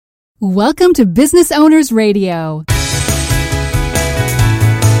Welcome to Business Owners Radio.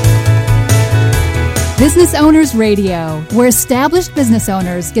 Business Owners Radio, where established business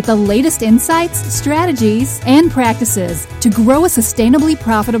owners get the latest insights, strategies, and practices to grow a sustainably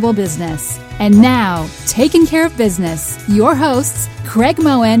profitable business. And now, taking care of business, your hosts, Craig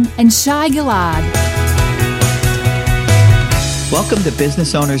Moen and Shai Gilad. Welcome to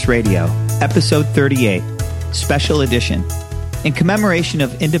Business Owners Radio, Episode 38, Special Edition. In commemoration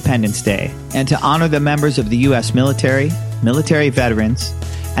of Independence Day and to honor the members of the U.S. military, military veterans,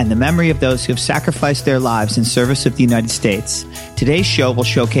 and the memory of those who have sacrificed their lives in service of the United States, today's show will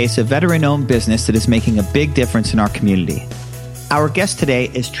showcase a veteran-owned business that is making a big difference in our community. Our guest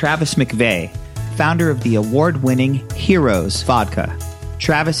today is Travis McVey, founder of the award-winning Heroes Vodka.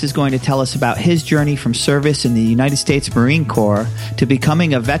 Travis is going to tell us about his journey from service in the United States Marine Corps to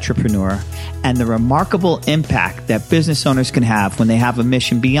becoming a vetrepreneur and the remarkable impact that business owners can have when they have a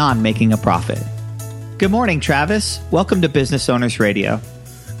mission beyond making a profit. Good morning, Travis. Welcome to Business Owners Radio.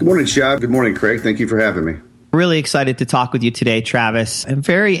 Good morning, Shai. Good morning, Craig. Thank you for having me. Really excited to talk with you today, Travis. I'm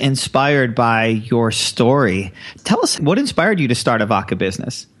very inspired by your story. Tell us, what inspired you to start a vodka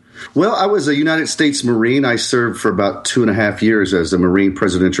business? Well, I was a United States Marine. I served for about 2.5 years as a Marine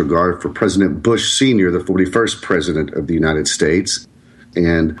Presidential Guard for President Bush Sr., the 41st President of the United States.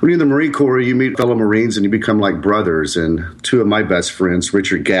 And when you're in the Marine Corps, you meet fellow Marines and you become like brothers. And two of my best friends,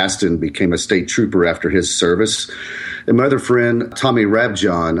 Richard Gaston, became a state trooper after his service. And my other friend, Tommy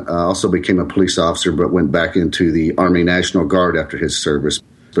Rabjohn, also became a police officer but went back into the Army National Guard after his service.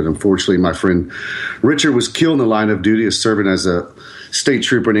 But unfortunately, my friend Richard was killed in the line of duty as serving as a state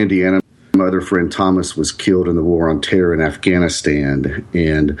trooper in Indiana. My other friend Thomas was killed in the war on terror in Afghanistan.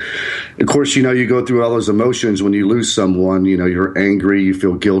 And of course, you go through all those emotions when you lose someone. You're angry, you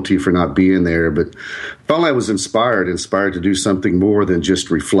feel guilty for not being there. But finally, I was inspired to do something more than just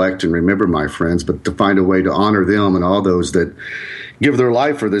reflect and remember my friends, but to find a way to honor them and all those that give their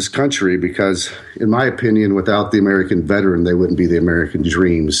life for this country, because in my opinion, without the American veteran, they wouldn't be the American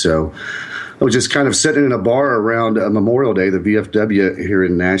dream. So I was just kind of sitting in a bar around Memorial Day, the VFW here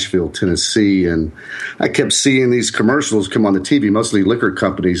in Nashville, Tennessee, and I kept seeing these commercials come on the TV, mostly liquor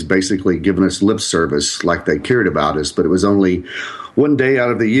companies basically giving us lip service like they cared about us, but it was only one day out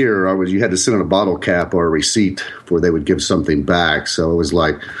of the year you had to send in a bottle cap or a receipt before they would give something back. So it was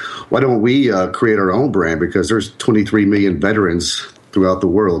like, why don't we create our own brand? Because there's 23 million veterans throughout the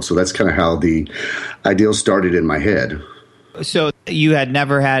world. So that's kind of how the ideal started in my head. So you had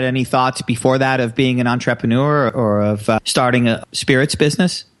never had any thoughts before that of being an entrepreneur or of starting a spirits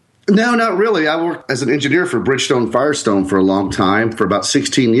business? No, not really. I worked as an engineer for Bridgestone Firestone for a long time, for about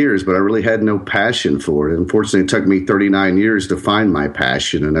 16 years, but I really had no passion for it. Unfortunately, it took me 39 years to find my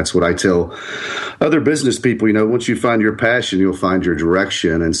passion, and that's what I tell other business people. Once you find your passion, you'll find your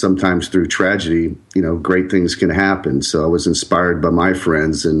direction, and sometimes through tragedy, great things can happen. So I was inspired by my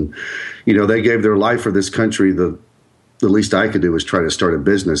friends, and, they gave their life for this country. The least I could do was try to start a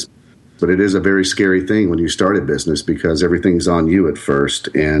business. But it is a very scary thing when you start a business because everything's on you at first.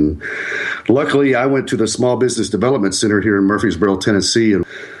 And luckily, I went to the Small Business Development Center here in Murfreesboro, Tennessee. And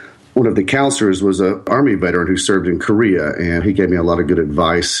one of the counselors was an Army veteran who served in Korea, and he gave me a lot of good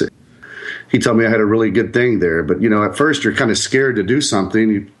advice. He told me I had a really good thing there. But, at first you're kind of scared to do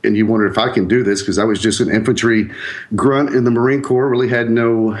something, and you wonder if I can do this, because I was just an infantry grunt in the Marine Corps, really had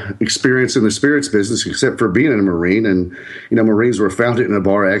no experience in the spirits business except for being a Marine. And, Marines were founded in a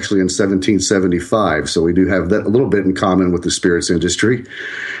bar actually in 1775. So we do have that a little bit in common with the spirits industry.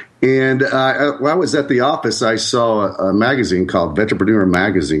 And while I was at the office, I saw a magazine called Vetrepreneur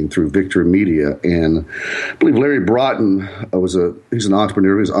magazine through Victor Media. And I believe Larry Broughton he's an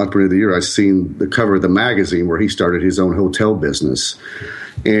entrepreneur. He was Entrepreneur of the Year. I seen the cover of the magazine where he started his own hotel business.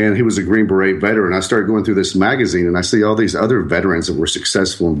 And he was a Green Beret veteran. I started going through this magazine, and I see all these other veterans that were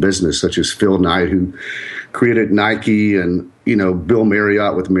successful in business, such as Phil Knight, who created Nike, and, Bill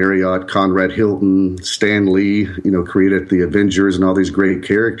Marriott with Marriott, Conrad Hilton, Stan Lee, created the Avengers and all these great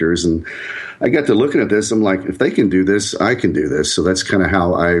characters. And I got to looking at this. I'm like, if they can do this, I can do this. So that's kind of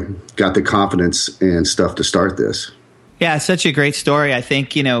how I got the confidence and stuff to start this. Yeah, it's such a great story. I think,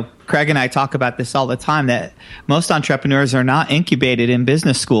 Craig and I talk about this all the time, that most entrepreneurs are not incubated in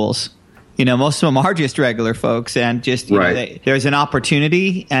business schools. Most of them are just regular folks, and just, there's an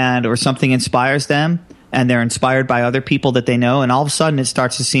opportunity or something inspires them, and they're inspired by other people that they know. And all of a sudden it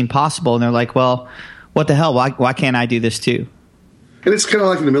starts to seem possible. And they're like, well, what the hell? Why can't I do this too? And it's kind of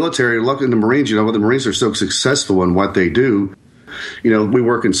like in the military, like in the Marines, the Marines are so successful in what they do. We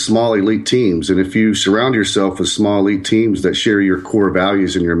work in small elite teams, and if you surround yourself with small elite teams that share your core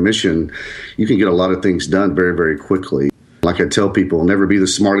values and your mission, you can get a lot of things done very, very quickly. Like I tell people, never be the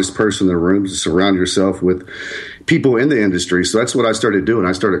smartest person in the room. Surround yourself with people in the industry. So that's what I started doing.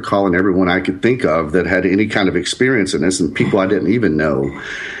 I started calling everyone I could think of that had any kind of experience in this, and people I didn't even know.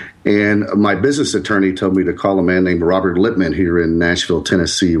 And my business attorney told me to call a man named Robert Lippman here in Nashville,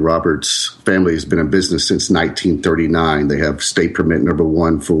 Tennessee. Robert's family has been in business since 1939. They have state permit number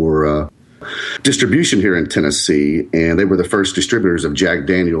 1 for distribution here in Tennessee, and they were the first distributors of Jack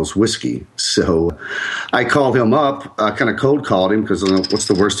Daniel's whiskey. So I called him up, kind of cold called him, because what's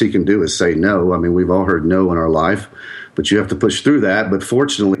the worst he can do is say no. I mean, we've all heard no in our life, but you have to push through that. But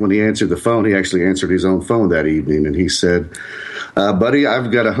fortunately, when he answered the phone, he actually answered his own phone that evening, and he said, buddy,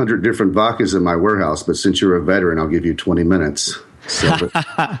 I've got 100 different vodkas in my warehouse, but since you're a veteran, I'll give you 20 minutes. So,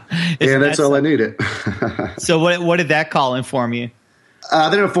 and that's all I needed. So what did that call inform you?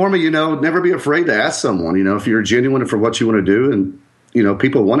 They inform me, never be afraid to ask someone, if you're genuine for what you want to do, and,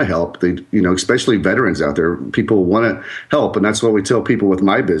 people want to help. They, especially veterans out there, people want to help. And that's what we tell people with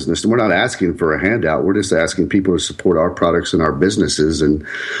my business. And we're not asking for a handout. We're just asking people to support our products and our businesses. And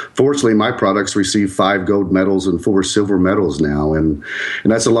fortunately, my products receive 5 gold medals and 4 silver medals now. And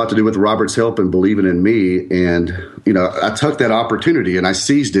that's a lot to do with Robert's help and believing in me. And, I took that opportunity and I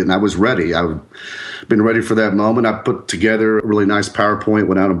seized it, and I was ready. I've been ready for that moment. I put together a really nice PowerPoint,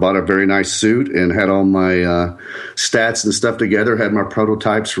 went out and bought a very nice suit, and had all my stats and stuff together, had my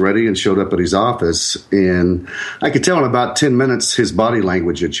prototypes ready, and showed up at his office. And I could tell in about 10 minutes his body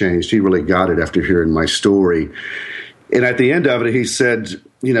language had changed. He really got it after hearing my story. And at the end of it, he said,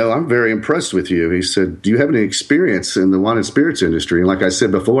 I'm very impressed with you. He said, do you have any experience in the wine and spirits industry? And like I said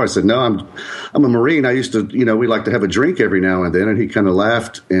before, I said, no, I'm a Marine. I used to, we like to have a drink every now and then. And he kind of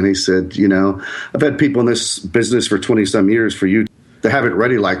laughed, and he said, I've had people in this business for 20-some years. For you to have it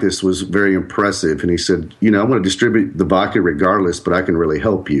ready like this was very impressive. And he said, I'm going to distribute the vodka regardless, but I can really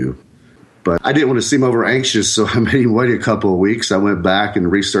help you. But I didn't want to seem over anxious, so I made him wait a couple of weeks. I went back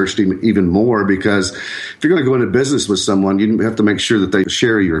and researched him even more, because if you're going to go into business with someone, you have to make sure that they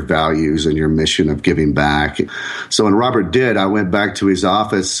share your values and your mission of giving back. So when Robert did, I went back to his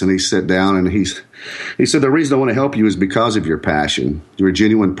office, and he sat down, and he said, the reason I want to help you is because of your passion. You're a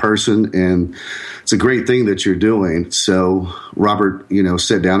genuine person, and it's a great thing that you're doing. So Robert,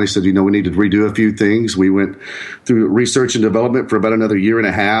 sat down. He said, we need to redo a few things. We went through research and development for about another year and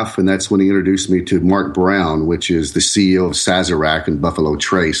a half, and that's when he introduced me to Mark Brown, which is the CEO of Sazerac and Buffalo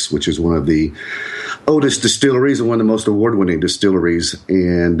Trace, which is one of the oldest distilleries and one of the most award-winning distilleries.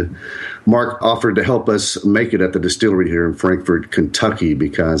 And Mark offered to help us make it at the distillery here in Frankfort, Kentucky,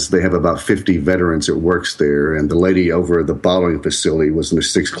 because they have about 50 veterans that works there. And the lady over the bottling facility was in the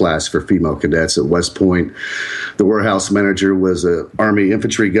 6th class for female cadets at West Point. The warehouse manager was an Army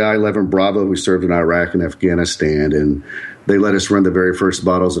infantry guy, 11 Bravo, who served in Iraq and Afghanistan. And they let us run the very first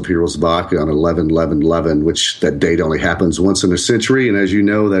bottles of Heroes Vodka on 11/11/11, which that date only happens once in a century. And as you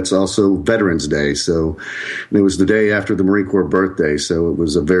know, that's also Veterans Day. So it was the day after the Marine Corps birthday. So it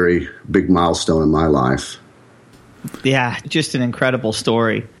was a very big milestone in my life. Yeah, just an incredible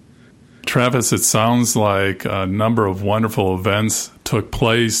story. Travis, it sounds like a number of wonderful events took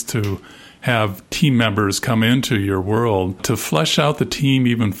place to have team members come into your world to flesh out the team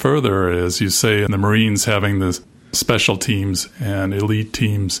even further, as you say, in the Marines having the special teams and elite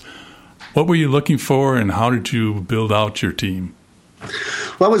teams. What were you looking for, and how did you build out your team?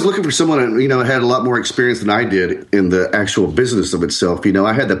 Well, I was looking for someone that, had a lot more experience than I did in the actual business of itself.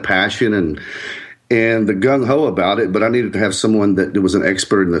 I had the passion and the gung-ho about it, but I needed to have someone that was an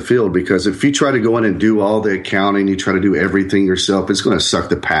expert in the field, because if you try to go in and do all the accounting, you try to do everything yourself, it's going to suck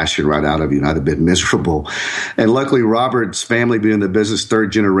the passion right out of you, and I'd have been miserable. And luckily, Robert's family being in the business,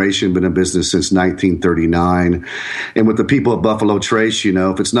 3rd generation, been in business since 1939. And with the people at Buffalo Trace,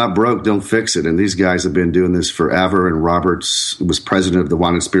 if it's not broke, don't fix it. And these guys have been doing this forever. And Roberts was president of the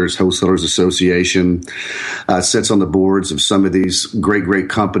Wine and Spirits Wholesalers Association, sits on the boards of some of these great, great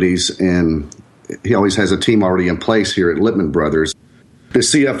companies, and he always has a team already in place here at Lippman Brothers. The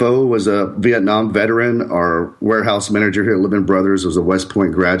CFO was a Vietnam veteran. Our warehouse manager here at Lippman Brothers was a West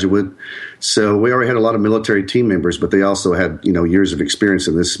Point graduate. So we already had a lot of military team members, but they also had, years of experience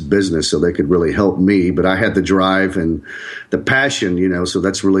in this business, so they could really help me. But I had the drive and the passion, so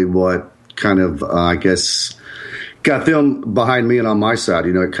that's really what kind of, got them behind me and on my side.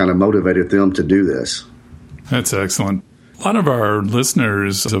 It kind of motivated them to do this. That's excellent. A lot of our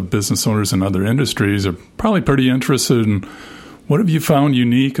listeners of business owners in other industries are probably pretty interested in what have you found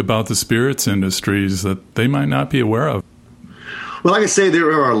unique about the spirits industries that they might not be aware of? Well, like I say,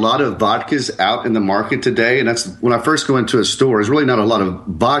 there are a lot of vodkas out in the market today. And that's when I first go into a store, there's really not a lot of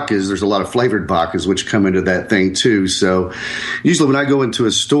vodkas. There's a lot of flavored vodkas, which come into that thing too. So usually when I go into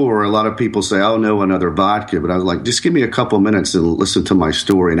a store, a lot of people say, oh, no, another vodka. But I was like, just give me a couple minutes and listen to my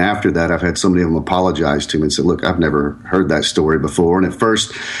story. And after that, I've had so many of them apologize to me and say, look, I've never heard that story before. And at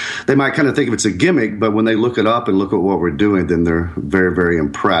first, they might kind of think of it's a gimmick. But when they look it up and look at what we're doing, then they're very, very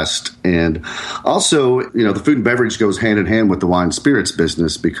impressed. And also, the food and beverage goes hand in hand with the wine spirits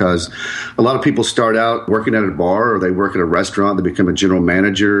business, because a lot of people start out working at a bar or they work at a restaurant, they become a general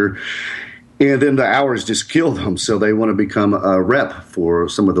manager, and then the hours just kill them. So they want to become a rep for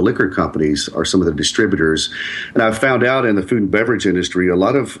some of the liquor companies or some of the distributors. And I've found out in the food and beverage industry, a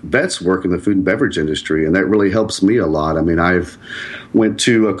lot of vets work in the food and beverage industry, and that really helps me a lot. I mean, I've went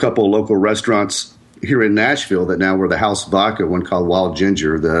to a couple local restaurants here in Nashville that now were the House Vodka, one called Wild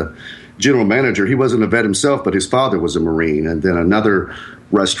Ginger. The general manager, he wasn't a vet himself, but his father was a Marine. And then another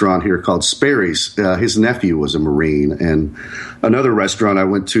restaurant here called Sperry's, his nephew was a Marine. And another restaurant I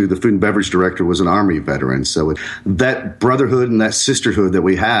went to, the food and beverage director was an Army veteran. So that brotherhood and that sisterhood that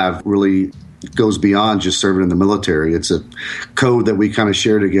we have really goes beyond just serving in the military. It's a code that we kind of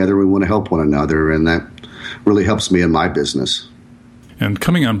share together. We want to help one another, and that really helps me in my business. And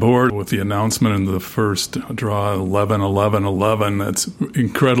coming on board with the announcement in the first draw, 11-11-11, that's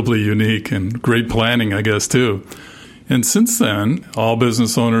incredibly unique and great planning, I guess, too. And since then, all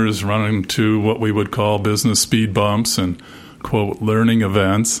business owners run into what we would call business speed bumps and, quote, learning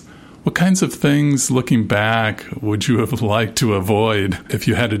events. What kinds of things, looking back, would you have liked to avoid if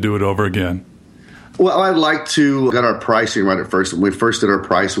you had to do it over again? Well, I'd like to get our pricing right at first. When we first did our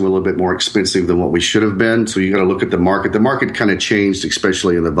pricing, we're a little bit more expensive than what we should have been. So you got to look at the market. The market kind of changed,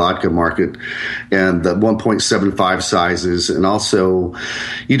 especially in the vodka market and the 1.75 sizes. And also,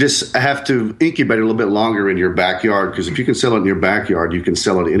 you just have to incubate a little bit longer in your backyard, because if you can sell it in your backyard, you can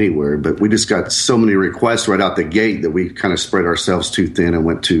sell it anywhere. But we just got so many requests right out the gate that we kind of spread ourselves too thin and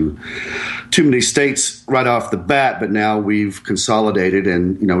went to too many states right off the bat. But now we've consolidated,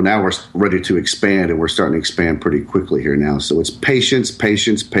 and now we're ready to expand. And we're starting to expand pretty quickly here now. So it's patience,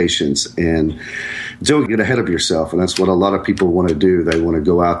 and don't get ahead of yourself. And that's what a lot of people want to do. They want to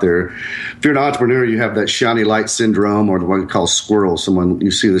go out there. If you're an entrepreneur, you have that shiny light syndrome, or the one called squirrel. Someone, you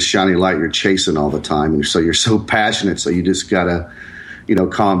see the shiny light, you're chasing all the time. And so you're so passionate. So you just got to,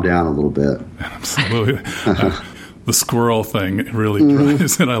 calm down a little bit. Absolutely. The squirrel thing really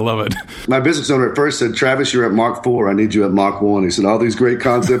drives it. I love it. My business owner at first said, Travis, you're at Mach 4. I need you at Mach 1. He said, all these great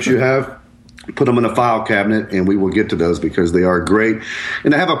concepts you have, put them in a file cabinet, and we will get to those because they are great.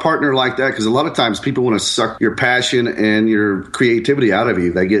 And to have a partner like that, because a lot of times people want to suck your passion and your creativity out of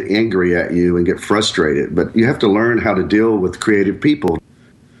you. They get angry at you and get frustrated. But you have to learn how to deal with creative people.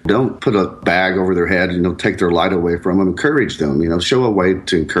 Don't put a bag over their head, take their light away from them. Encourage them, show a way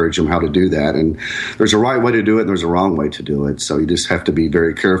to encourage them how to do that. And there's a right way to do it and there's a wrong way to do it. So you just have to be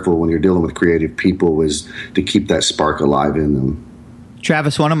very careful when you're dealing with creative people, is to keep that spark alive in them.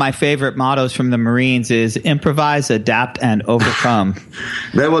 Travis, one of my favorite mottos from the Marines is improvise, adapt, and overcome.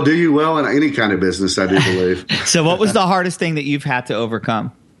 That will do you well in any kind of business, I do believe. So what was the hardest thing that you've had to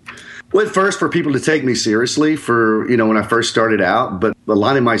overcome? Well, at first, for people to take me seriously when I first started out, but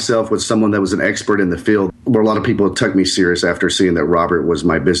aligning myself with someone that was an expert in the field, where a lot of people took me serious after seeing that Robert was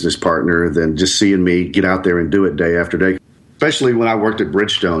my business partner, then just seeing me get out there and do it day after day. Especially when I worked at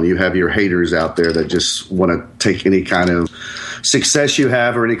Bridgestone, you have your haters out there that just want to take any kind of success you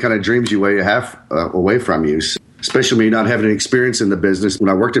have or any kind of dreams you have away from you, especially when you're not having any experience in the business. When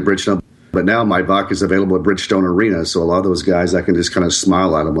I worked at Bridgestone, but now my vodka is available at Bridgestone Arena, so a lot of those guys, I can just kind of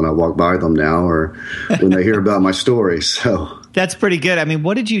smile at them when I walk by them now, or when they hear about my story. So that's pretty good. I mean,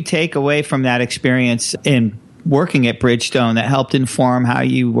 what did you take away from that experience in working at Bridgestone that helped inform how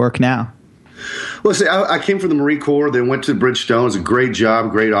you work now? Well, see, I came from the Marine Corps, then went to Bridgestone. It was a great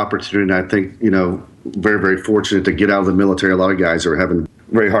job, great opportunity. And I think, very, very fortunate to get out of the military. A lot of guys are having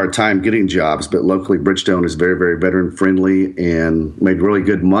a very hard time getting jobs, but locally Bridgestone is very, very veteran friendly and made really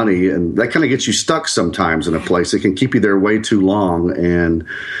good money. And that kind of gets you stuck sometimes in a place. It can keep you there way too long. And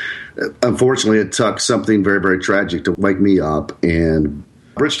unfortunately, it took something very, very tragic to wake me up. And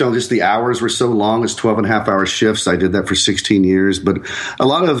Bridgestone, just the hours were so long. It's 12-and-a-half-hour shifts. I did that for 16 years. But a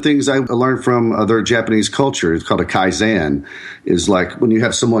lot of things I learned from other Japanese culture, it's called a kaizen, is like when you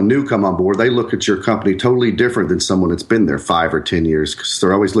have someone new come on board, they look at your company totally different than someone that's been there 5 or 10 years, because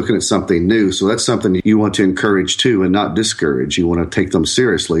they're always looking at something new. So that's something you want to encourage too and not discourage. You want to take them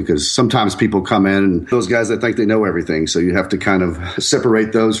seriously, because sometimes people come in and those guys that think they know everything. So you have to kind of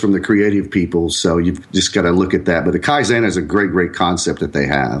separate those from the creative people. So you've just got to look at that. But the kaizen is a great, great concept that they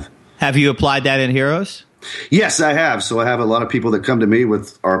have. Have you applied that in Heroes? Yes, I have. So I have a lot of people that come to me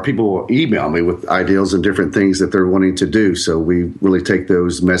or people email me with ideals and different things that they're wanting to do. So we really take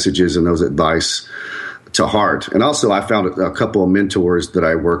those messages and those advice to heart. And also I found a couple of mentors that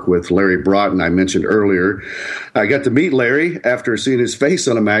I work with. Larry Broughton, I mentioned earlier. I got to meet Larry after seeing his face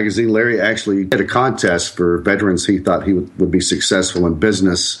on a magazine. Larry actually had a contest for veterans. He thought he would be successful in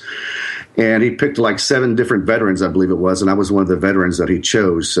business. And he picked like 7 different veterans, I believe it was, and I was one of the veterans that he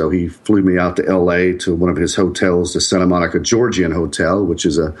chose. So he flew me out to L.A. to one of his hotels, the Santa Monica Georgian Hotel, which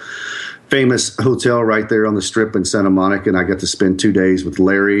is a famous hotel right there on the Strip in Santa Monica. And I got to spend 2 days with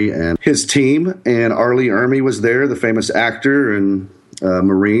Larry and his team. And Arlie Ermy was there, the famous actor and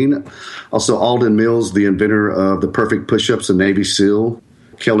Marine. Also Alden Mills, the inventor of the perfect push-ups, a Navy SEAL.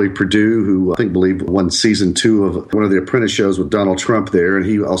 Kelly Perdue, who I believe won season 2 of one of the Apprentice shows with Donald Trump there, and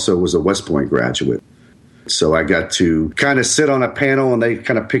he also was a West Point graduate. So I got to kind of sit on a panel, and they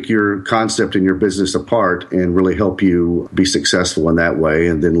kind of pick your concept and your business apart and really help you be successful in that way.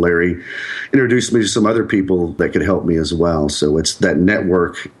 And then Larry introduced me to some other people that could help me as well. So it's that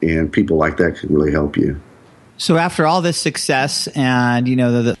network, and people like that can really help you. So after all this success and,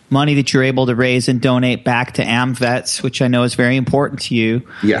 the money that you're able to raise and donate back to AmVets, which I know is very important to you.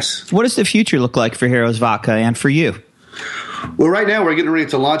 Yes. What does the future look like for Heroes Vodka and for you? Well, right now we're getting ready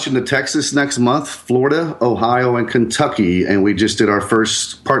to launch into Texas next month, Florida, Ohio, and Kentucky. And we just did our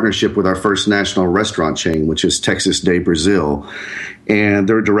first partnership with our first national restaurant chain, which is Texas de Brazil. And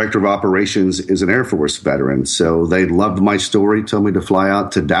their director of operations is an Air Force veteran. So they loved my story, told me to fly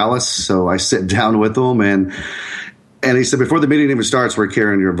out to Dallas. So I sat down with them and he said, before the meeting even starts, we're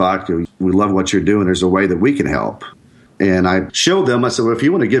carrying your vodka. We love what you're doing. There's a way that we can help. And I showed them, I said, well, if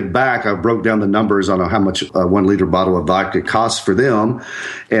you want to give back, I broke down the numbers on how much a 1 liter bottle of vodka costs for them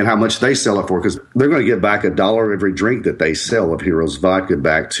and how much they sell it for, because they're going to get back $1 every drink that they sell of Heroes Vodka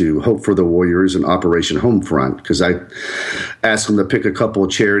back to Hope for the Warriors and Operation Homefront. Because I asked them to pick a couple of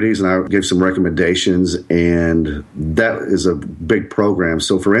charities and I gave some recommendations, and that is a big program.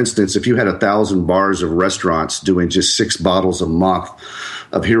 So, for instance, if you had 1,000 bars of restaurants doing just 6 bottles a month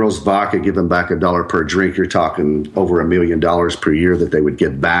of Heroes Vodka, giving back $1 per drink, you're talking over $1 million per year that they would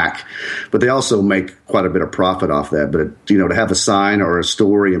get back. But they also make quite a bit of profit off that. But, to have a sign or a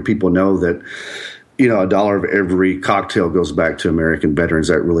story and people know that, $1 of every cocktail goes back to American veterans,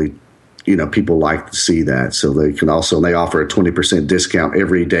 that really, people like to see that. So they can also, and they offer a 20% discount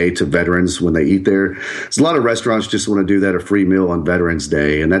every day to veterans when they eat there. There's a lot of restaurants just want to do that, a free meal on Veterans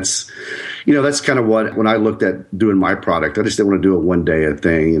Day. And that's kind of what, when I looked at doing my product, I just didn't want to do a one day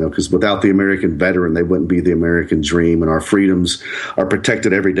thing, because without the American veteran, they wouldn't be the American dream. And our freedoms are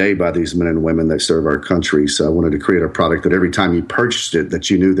protected every day by these men and women that serve our country. So I wanted to create a product that every time you purchased it, that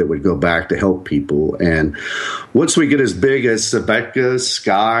you knew that would go back to help people. And once we get as big as Vodka,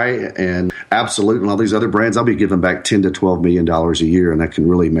 Sky, and Absolute and all these other brands, I'll be giving back $10 to $12 million a year, and that can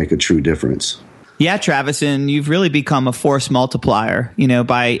really make a true difference. Yeah, Travis, and you've really become a force multiplier,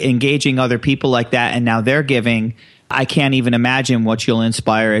 by engaging other people like that, and now they're giving. I can't even imagine what you'll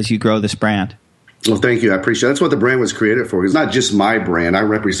inspire as you grow this brand. Well, thank you. I appreciate it. That's what the brand was created for. It's not just my brand. I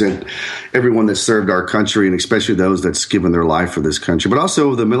represent everyone that served our country, and especially those that's given their life for this country, but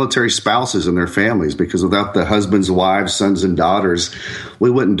also the military spouses and their families, because without the husbands, wives, sons, and daughters, we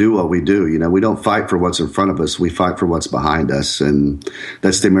wouldn't do what we do. We don't fight for what's in front of us. We fight for what's behind us. And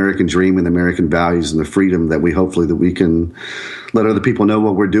that's the American dream and the American values and the freedom that we can let other people know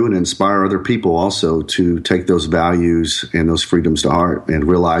what we're doing and inspire other people also to take those values and those freedoms to heart and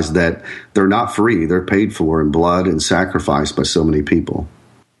realize that they're not free. They're paid for in blood and sacrificed by so many people.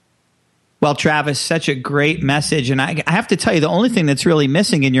 Well, Travis, such a great message. And I have to tell you, the only thing that's really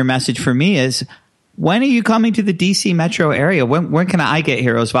missing in your message for me is, when are you coming to the DC metro area? When can I get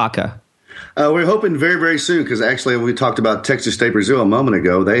Heroes Vodka? We're hoping very, very soon, because actually we talked about Texas de Brazil a moment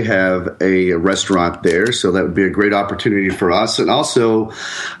ago. They have a restaurant there, so that would be a great opportunity for us. And also,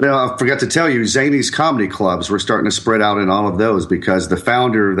 I forgot to tell you, Zany's Comedy Clubs, we're starting to spread out in all of those, because the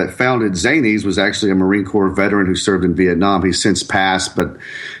founder that founded Zany's was actually a Marine Corps veteran who served in Vietnam. He's since passed, but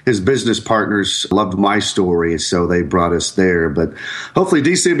his business partners loved my story, so they brought us there. But hopefully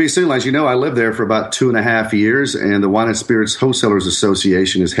DC will be soon. As you know, I lived there for about 2.5 years, and the Wine and Spirits Wholesalers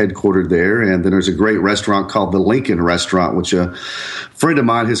Association is headquartered there. And then there's a great restaurant called the Lincoln Restaurant, which a friend of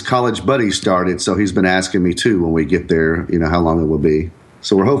mine, his college buddy, started. So he's been asking me, too, when we get there, how long it will be.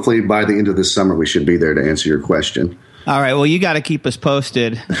 So we're hopefully by the end of this summer, we should be there to answer your question. All right. Well, you got to keep us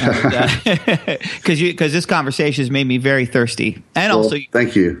posted, because this conversation has made me very thirsty. And also,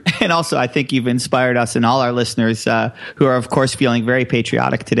 thank you. And also, I think you've inspired us and all our listeners who are, of course, feeling very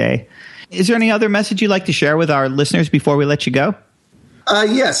patriotic today. Is there any other message you'd like to share with our listeners before we let you go?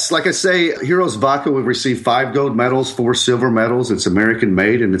 Yes. Like I say, Heroes Vodka, we've received 5 gold medals, 4 silver medals. It's American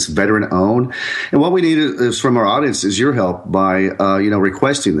made and it's veteran owned. And what we need is from our audience is your help by,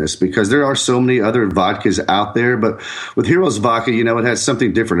 requesting this, because there are so many other vodkas out there. But with Heroes Vodka, it has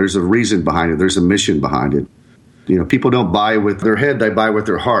something different. There's a reason behind it. There's a mission behind it. People don't buy with their head, they buy with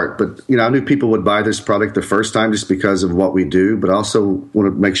their heart. But, I knew people would buy this product the first time just because of what we do. But I also want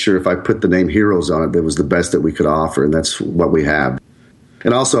to make sure if I put the name Heroes on it, that was the best that we could offer. And that's what we have.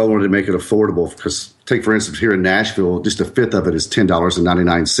 And also I wanted to make it affordable because, take for instance, here in Nashville, just a fifth of it is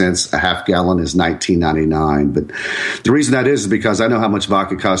 $10.99. A half gallon is $19.99. But the reason that is because I know how much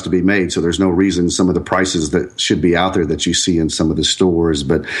vodka costs to be made, so there's no reason some of the prices that should be out there that you see in some of the stores.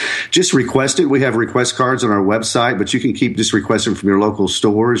 But just request it. We have request cards on our website, but you can keep just requesting from your local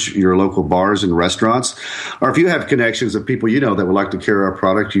stores, your local bars and restaurants. Or if you have connections of people that would like to carry our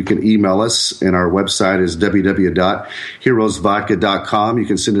product, you can email us, and our website is www.heroesvodka.com. You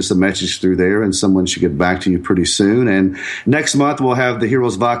can send us a message through there, and someone should get back to you pretty soon. And next month, we'll have the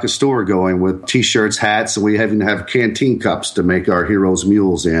Heroes Vodka store going with T-shirts, hats, and we even have canteen cups to make our Heroes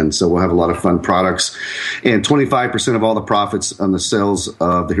mules in. So we'll have a lot of fun products. And 25% of all the profits on the sales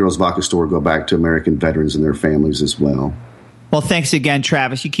of the Heroes Vodka store go back to American veterans and their families as well. Well, thanks again,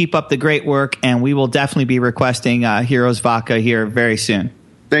 Travis. You keep up the great work, and we will definitely be requesting Heroes Vodka here very soon.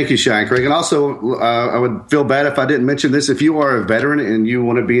 Thank you, Shine Craig. And also, I would feel bad if I didn't mention this. If you are a veteran and you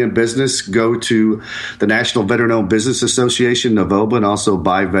want to be in business, go to the National Veteran-Owned Business Association, NAVOBA, and also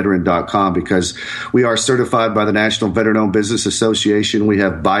buyveteran.com, because we are certified by the National Veteran-Owned Business Association. We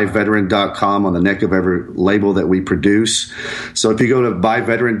have buyveteran.com on the neck of every label that we produce. So if you go to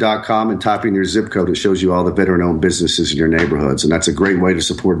buyveteran.com and type in your zip code, it shows you all the veteran-owned businesses in your neighborhoods. And that's a great way to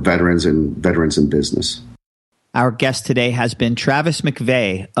support veterans and veterans in business. Our guest today has been Travis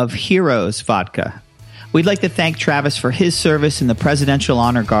McVey of Heroes Vodka. We'd like to thank Travis for his service in the Presidential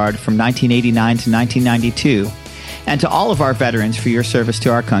Honor Guard from 1989 to 1992, and to all of our veterans for your service to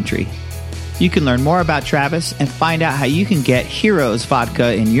our country. You can learn more about Travis and find out how you can get Heroes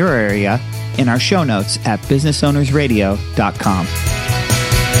Vodka in your area in our show notes at businessownersradio.com.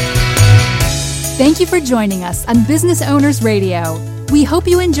 Thank you for joining us on Business Owners Radio. We hope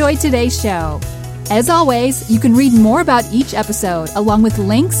you enjoyed today's show. As always, you can read more about each episode along with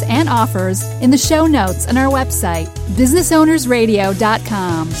links and offers in the show notes on our website,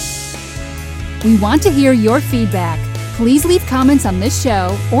 businessownersradio.com. We want to hear your feedback. Please leave comments on this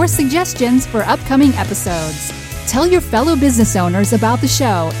show or suggestions for upcoming episodes. Tell your fellow business owners about the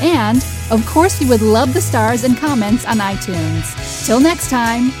show, and, of course, we would love the stars and comments on iTunes. Till next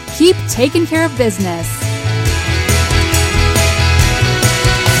time, keep taking care of business.